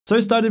So I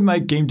started my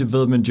game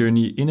development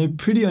journey in a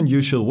pretty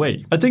unusual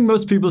way. I think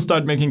most people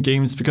start making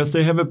games because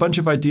they have a bunch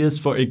of ideas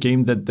for a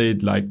game that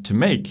they'd like to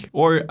make,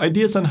 or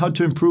ideas on how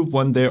to improve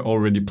one they're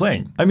already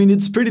playing. I mean,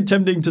 it's pretty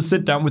tempting to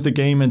sit down with a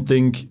game and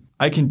think,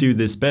 I can do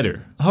this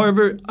better.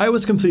 However, I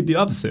was completely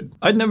opposite.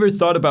 I'd never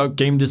thought about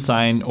game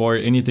design or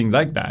anything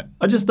like that.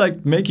 I just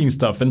liked making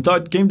stuff and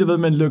thought game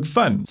development looked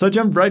fun. So I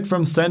jumped right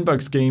from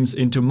sandbox games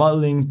into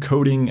modeling,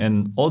 coding,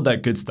 and all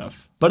that good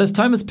stuff. But as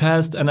time has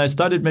passed and I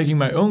started making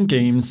my own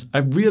games, I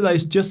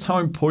realized just how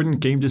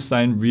important game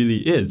design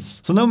really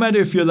is. So no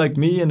matter if you're like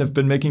me and have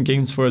been making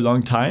games for a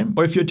long time,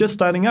 or if you're just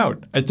starting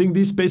out, I think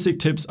these basic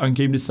tips on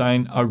game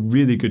design are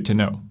really good to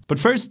know. But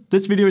first,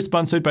 this video is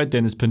sponsored by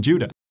Dennis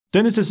Panjuda.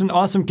 Dennis is an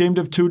awesome game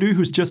dev tutor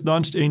who's just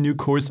launched a new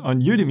course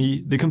on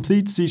Udemy, the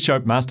Complete C#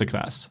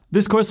 Masterclass.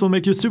 This course will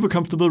make you super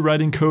comfortable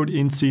writing code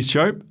in C#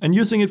 and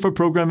using it for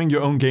programming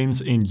your own games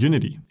in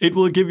Unity. It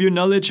will give you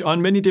knowledge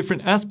on many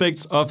different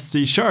aspects of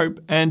C#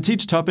 and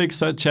teach topics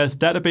such as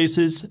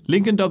databases,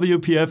 Lincoln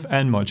WPF,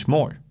 and much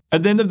more.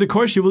 At the end of the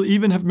course, you will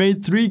even have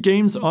made 3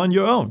 games on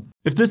your own.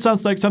 If this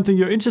sounds like something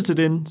you're interested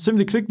in,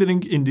 simply click the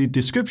link in the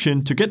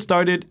description to get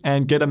started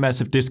and get a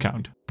massive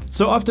discount.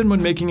 So often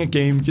when making a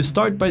game, you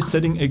start by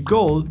setting a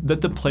goal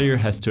that the player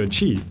has to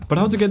achieve. But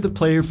how to get the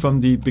player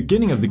from the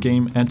beginning of the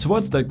game and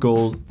towards that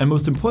goal, and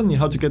most importantly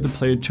how to get the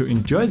player to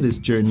enjoy this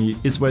journey,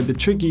 is where the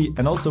tricky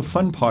and also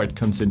fun part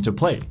comes into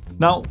play.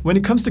 Now, when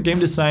it comes to game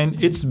design,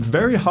 it's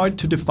very hard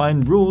to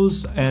define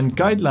rules and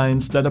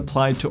guidelines that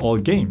apply to all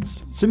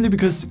games, simply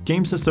because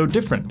games are so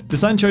different.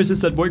 Design choices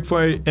that work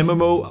for a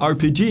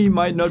MMORPG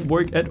might not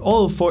work at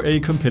all for a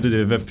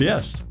competitive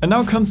FPS. And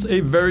now comes a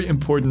very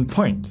important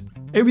point.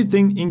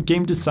 Everything in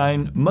game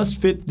design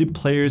must fit the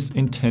player's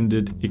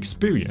intended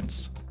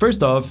experience.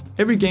 First off,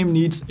 every game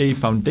needs a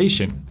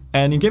foundation.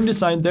 And in game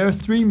design, there are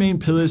 3 main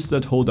pillars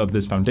that hold up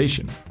this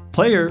foundation: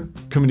 player,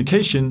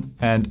 communication,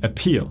 and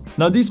appeal.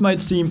 Now these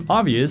might seem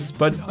obvious,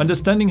 but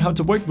understanding how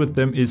to work with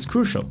them is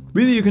crucial.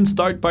 Really, you can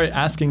start by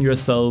asking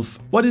yourself,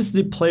 what is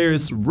the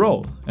player's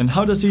role and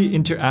how does he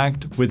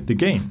interact with the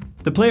game?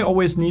 The player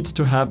always needs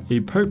to have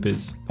a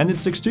purpose, and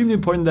it's extremely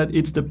important that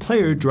it's the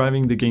player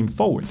driving the game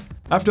forward.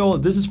 After all,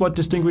 this is what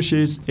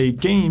distinguishes a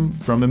game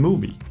from a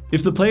movie.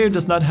 If the player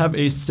does not have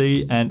a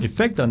say and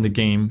effect on the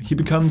game, he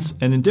becomes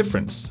an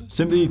indifference,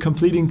 simply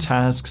completing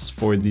tasks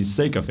for the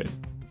sake of it.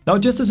 Now,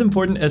 just as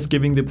important as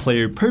giving the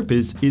player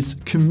purpose is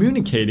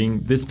communicating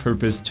this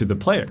purpose to the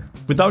player.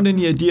 Without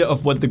any idea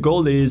of what the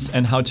goal is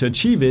and how to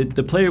achieve it,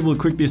 the player will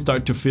quickly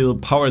start to feel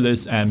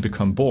powerless and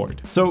become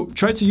bored. So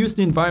try to use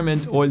the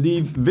environment or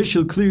leave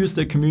visual clues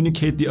that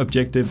communicate the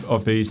objective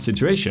of a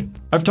situation.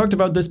 I've talked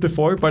about this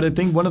before, but I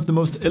think one of the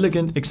most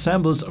elegant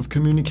examples of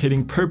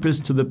communicating purpose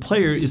to the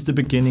player is the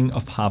beginning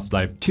of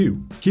Half-Life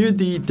 2. Here,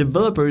 the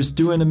developers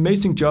do an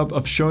amazing job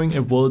of showing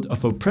a world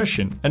of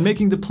oppression and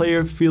making the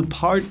player feel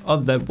part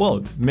of that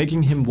world,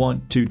 making him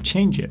want to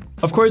change it.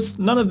 Of course,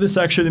 none of this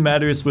actually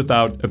matters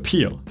without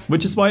appeal,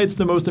 which is why it's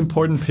the most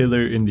important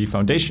pillar in the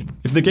foundation.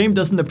 If the game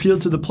doesn't appeal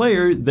to the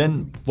player,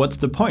 then what's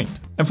the point?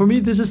 And for me,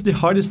 this is the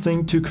hardest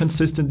thing to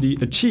consistently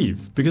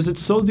achieve, because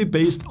it's solely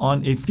based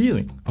on a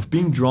feeling of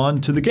being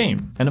drawn to the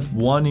game and of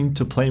wanting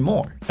to play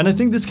more. And I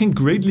think this can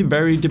greatly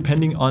vary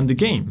depending on the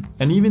game,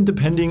 and even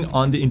depending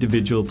on the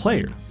individual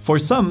player. For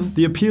some,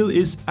 the appeal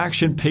is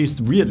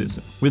action-paced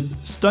realism, with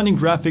stunning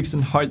graphics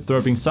and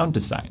heart-throbbing sound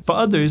design. For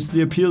others,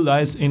 the appeal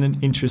lies in an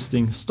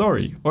interesting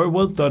story or a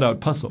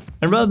well-thought-out puzzle.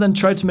 And rather than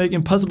try to make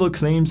impossible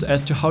claims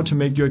as to how to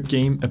make your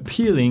game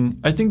appealing,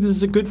 I think this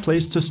is a good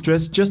place to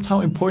stress just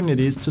how important it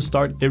is to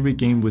start every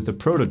game with a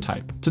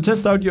prototype, to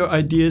test out your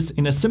ideas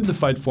in a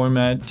simplified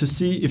format to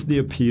see if the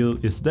appeal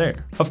is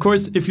there. Of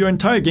course, if your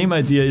entire game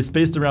idea is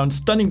based around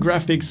stunning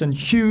graphics and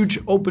huge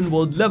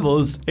open-world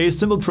levels, a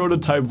simple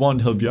prototype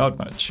won't help you out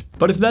much.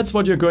 But if that's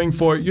what you're going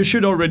for, you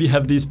should already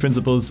have these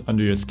principles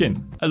under your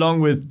skin, along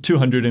with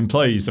 200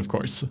 employees, of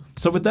course.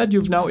 So with that,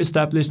 you've now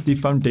established the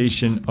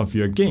foundation of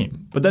your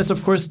game. But there's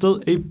of course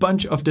still a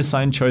bunch of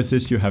design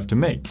choices you have to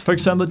make. For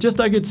example, just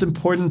like it's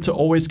important to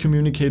always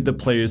communicate the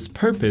player's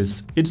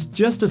purpose, it's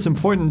just as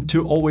important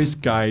to always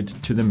guide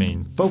to the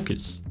main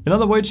focus. In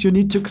other words, you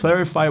need to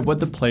clarify what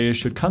the player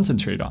should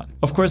concentrate on.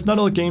 Of course, not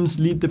all games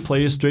lead the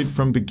player straight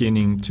from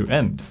beginning to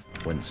end.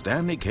 When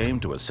Stanley came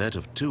to a set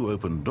of 2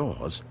 open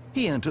doors,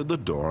 he entered the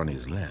door on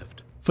his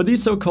left. For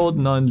these so-called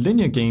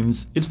non-linear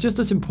games, it's just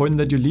as important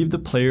that you leave the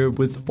player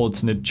with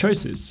alternate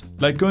choices,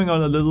 like going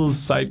on a little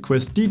side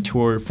quest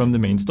detour from the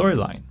main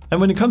storyline.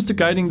 And when it comes to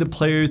guiding the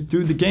player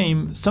through the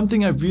game,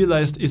 something I've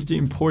realized is the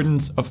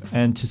importance of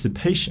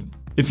anticipation.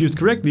 If used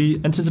correctly,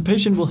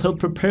 anticipation will help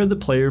prepare the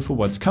player for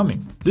what's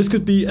coming. This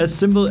could be as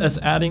simple as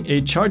adding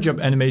a charge-up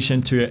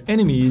animation to your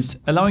enemies,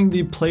 allowing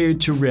the player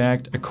to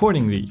react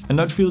accordingly and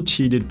not feel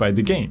cheated by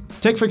the game.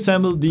 Take for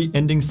example the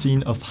ending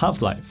scene of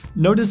Half-Life.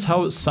 Notice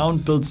how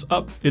sound builds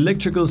up,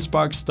 electrical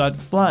sparks start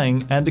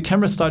flying, and the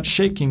camera starts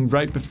shaking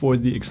right before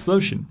the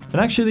explosion.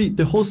 And actually,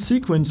 the whole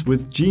sequence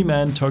with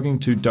G-Man talking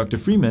to Dr.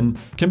 Freeman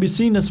can be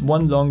seen as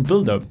one long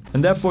build-up,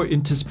 and therefore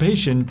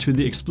anticipation to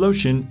the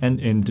explosion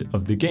and end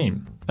of the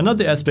game.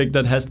 Another aspect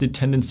that has the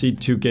tendency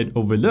to get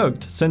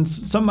overlooked,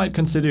 since some might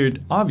consider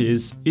it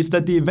obvious, is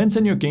that the events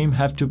in your game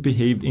have to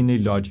behave in a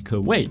logical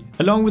way,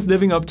 along with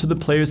living up to the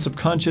player's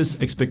subconscious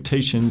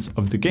expectations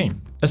of the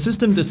game. A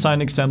system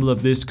design example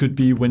of this could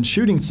be when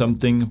shooting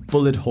something,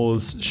 bullet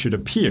holes should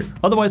appear,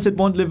 otherwise it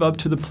won't live up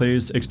to the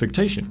player's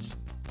expectations.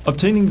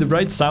 Obtaining the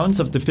right sounds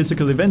of the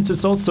physical events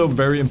is also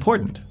very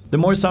important. The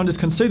more sound is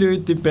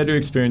considered, the better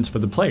experience for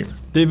the player.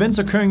 The events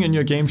occurring in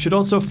your game should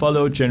also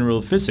follow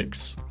general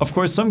physics. Of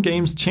course, some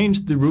games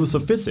change the rules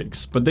of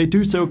physics, but they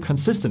do so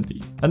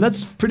consistently. And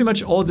that's pretty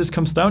much all this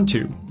comes down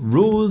to.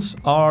 Rules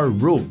are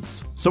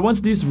rules. So once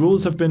these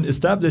rules have been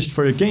established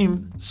for a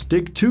game,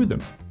 stick to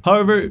them.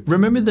 However,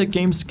 remember that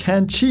games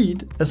can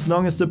cheat as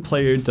long as the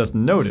player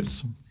doesn't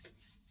notice.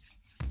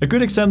 A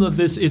good example of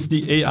this is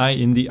the AI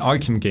in the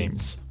Arkham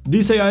games.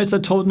 These AIs are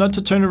told not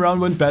to turn around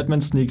when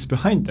Batman sneaks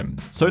behind them,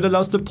 so it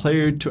allows the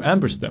player to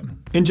ambush them.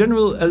 In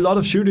general, a lot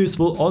of shooters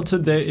will alter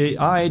their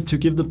AI to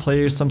give the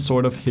player some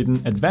sort of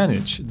hidden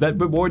advantage that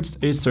rewards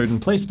a certain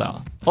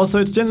playstyle. Also,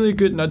 it's generally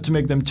good not to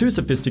make them too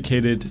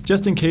sophisticated,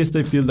 just in case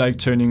they feel like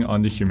turning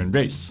on the human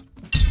race.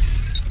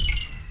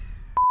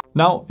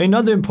 Now,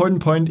 another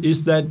important point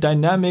is that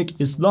dynamic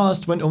is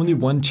lost when only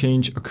one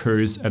change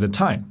occurs at a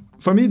time.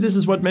 For me, this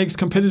is what makes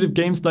competitive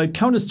games like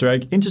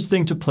Counter-Strike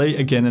interesting to play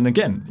again and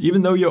again,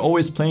 even though you're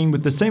always playing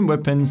with the same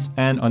weapons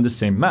and on the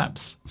same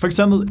maps. For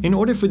example, in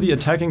order for the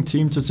attacking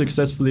team to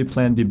successfully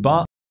plant the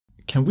bomb...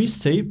 Can we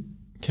say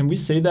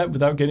that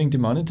without getting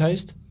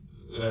demonetized?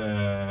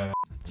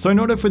 So in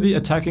order for the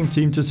attacking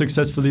team to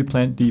successfully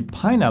plant the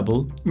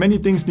pineapple, many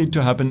things need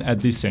to happen at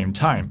the same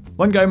time.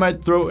 One guy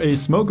might throw a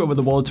smoke over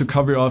the wall to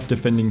cover off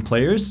defending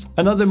players,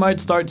 another might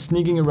start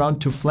sneaking around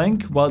to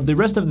flank, while the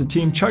rest of the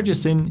team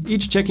charges in,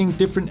 each checking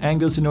different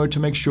angles in order to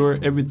make sure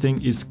everything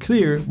is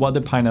clear while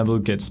the pineapple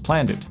gets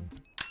planted.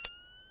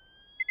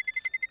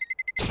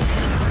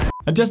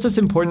 And just as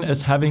important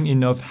as having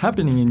enough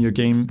happening in your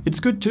game, it's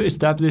good to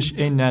establish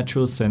a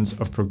natural sense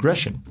of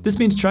progression. This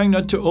means trying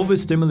not to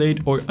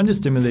overstimulate or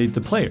understimulate the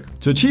player.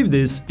 To achieve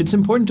this, it's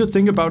important to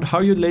think about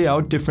how you lay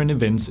out different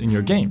events in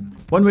your game.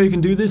 One way you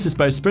can do this is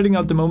by spreading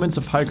out the moments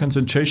of high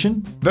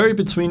concentration, vary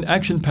between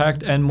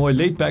action-packed and more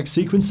laid-back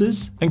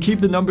sequences, and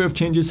keep the number of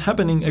changes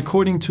happening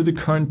according to the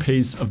current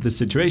pace of the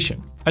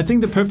situation. I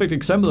think the perfect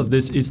example of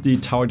this is the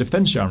tower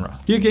defense genre.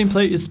 Here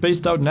gameplay is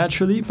spaced out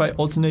naturally by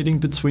alternating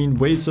between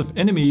waves of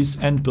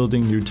enemies and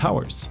building new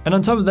towers. And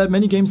on top of that,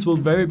 many games will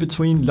vary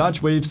between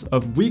large waves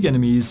of weak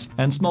enemies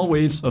and small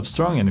waves of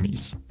strong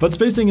enemies. But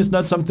spacing is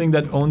not something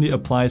that only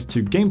applies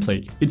to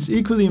gameplay. It's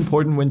equally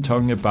important when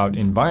talking about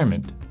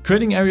environment.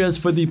 Creating areas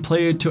for the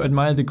player to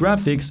admire the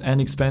graphics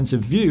and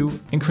expansive view,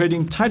 and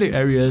creating tighter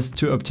areas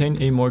to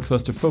obtain a more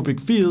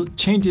claustrophobic feel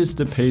changes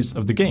the pace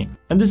of the game.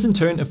 And this in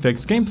turn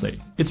affects gameplay.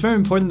 It's very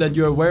important that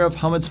you're aware of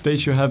how much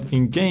space you have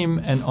in-game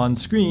and on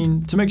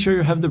screen to make sure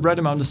you have the right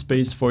amount of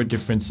space for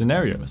different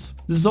scenarios.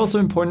 This is also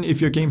important if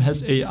your game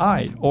has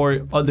AI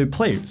or other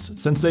players,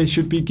 since they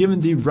should be given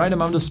the right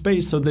amount of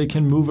space so they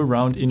can move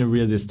around in a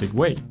realistic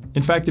way.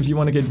 In fact, if you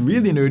want to get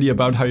really nerdy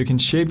about how you can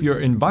shape your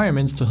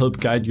environments to help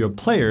guide your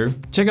player,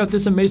 check out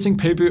this amazing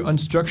paper on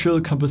structural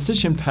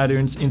composition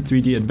patterns in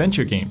 3D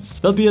adventure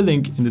games. There'll be a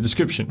link in the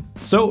description.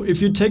 So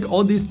if you take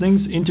all these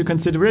things into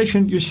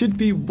consideration, you should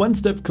be one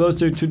step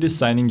closer to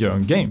designing your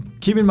own game.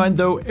 Keep in mind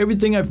though,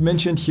 everything I've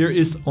mentioned here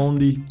is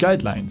only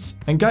guidelines,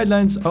 and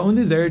guidelines are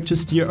only there to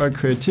steer our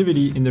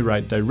creativity in the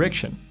right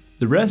direction.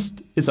 The rest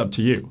is up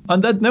to you.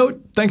 On that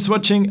note, thanks for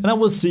watching, and I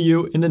will see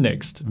you in the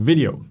next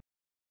video.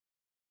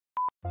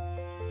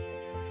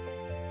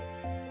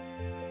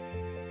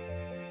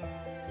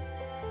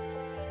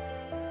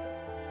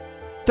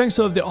 Thanks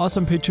to all of the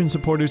awesome Patreon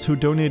supporters who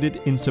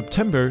donated in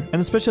September, and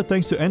a special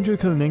thanks to Andrew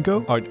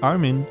Kalinenko, Art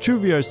Armin, True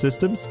VR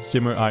Systems,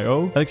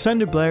 Simmer.io,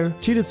 Alexander Blair,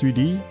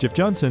 Cheetah3D, Jeff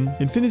Johnson,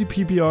 Infinity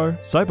PBR,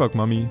 Cyborg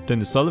Mummy,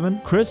 Dennis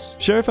Sullivan, Chris,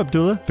 Sheriff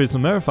Abdullah, Faisal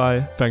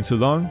Marify, Fang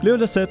Sulong, Leo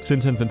Lassette,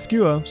 Clinton Van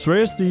Skewer,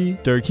 Shreyas D,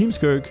 Derek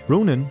Heemskirk,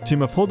 Ronan,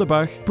 Tim of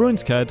Holderbach,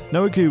 Bruins Cat,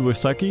 Naoki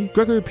Iwasaki,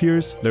 Gregory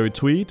Pierce, Larry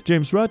Tweed,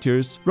 James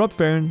Rogers, Rob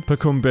Farron,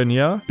 Pacom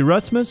Bernier,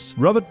 Erasmus,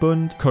 Robert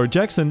Bund, Corey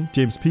Jackson,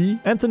 James P,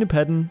 Anthony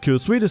Patton, Kyo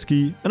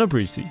Swedeski, and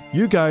Abrisi.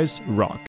 You guys rock.